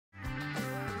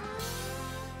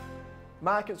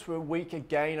Markets were weak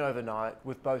again overnight,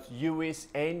 with both US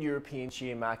and European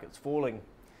share markets falling.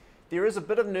 There is a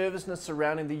bit of nervousness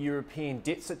surrounding the European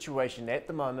debt situation at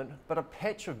the moment, but a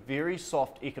patch of very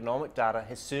soft economic data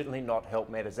has certainly not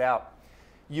helped matters out.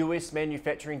 US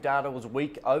manufacturing data was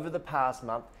weak over the past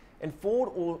month, and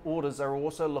forward orders are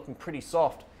also looking pretty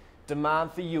soft.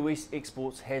 Demand for US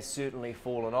exports has certainly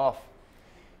fallen off.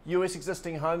 US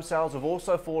existing home sales have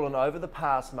also fallen over the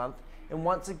past month, and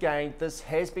once again this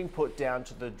has been put down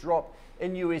to the drop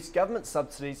in US government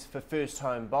subsidies for first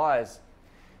home buyers.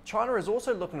 China is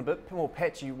also looking a bit more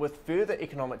patchy, with further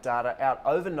economic data out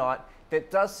overnight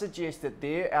that does suggest that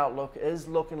their outlook is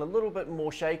looking a little bit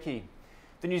more shaky.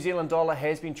 The New Zealand dollar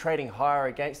has been trading higher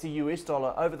against the US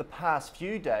dollar over the past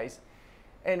few days,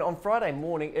 and on Friday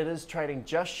morning it is trading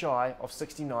just shy of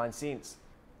 69 cents.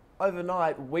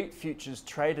 Overnight, wheat futures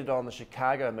traded on the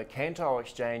Chicago Mercantile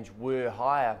Exchange were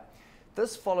higher.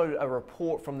 This followed a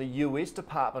report from the US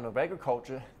Department of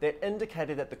Agriculture that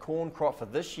indicated that the corn crop for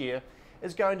this year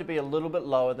is going to be a little bit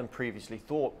lower than previously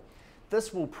thought.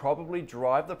 This will probably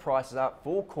drive the prices up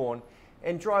for corn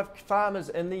and drive farmers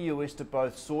in the US to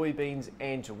both soybeans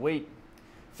and to wheat.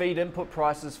 Feed input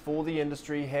prices for the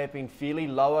industry have been fairly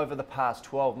low over the past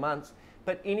 12 months,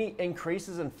 but any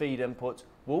increases in feed inputs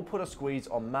will put a squeeze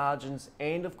on margins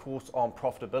and of course on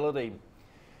profitability.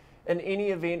 In any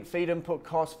event, feed input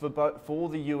costs for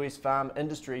the US farm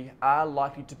industry are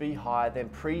likely to be higher than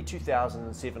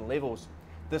pre-2007 levels.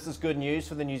 This is good news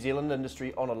for the New Zealand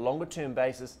industry on a longer term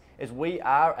basis, as we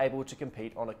are able to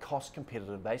compete on a cost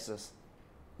competitive basis.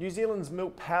 New Zealand's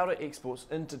milk powder exports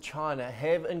into China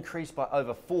have increased by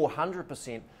over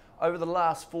 400% over the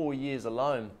last 4 years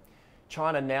alone.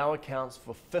 China now accounts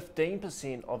for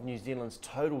 15% of New Zealand's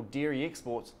total dairy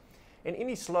exports, and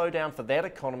any slowdown for that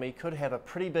economy could have a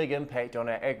pretty big impact on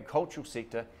our agricultural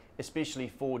sector, especially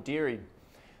for dairy.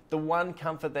 The one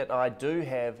comfort that I do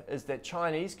have is that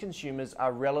Chinese consumers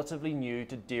are relatively new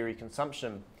to dairy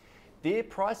consumption. Their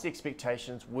price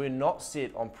expectations were not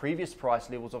set on previous price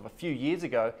levels of a few years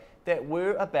ago that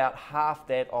were about half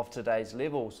that of today's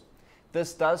levels.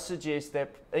 This does suggest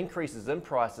that increases in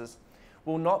prices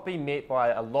will not be met by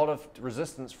a lot of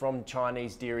resistance from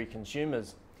Chinese dairy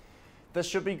consumers. This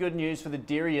should be good news for the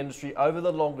dairy industry over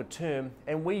the longer term,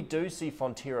 and we do see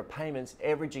Fonterra payments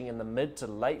averaging in the mid to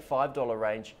late $5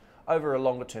 range over a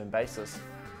longer term basis.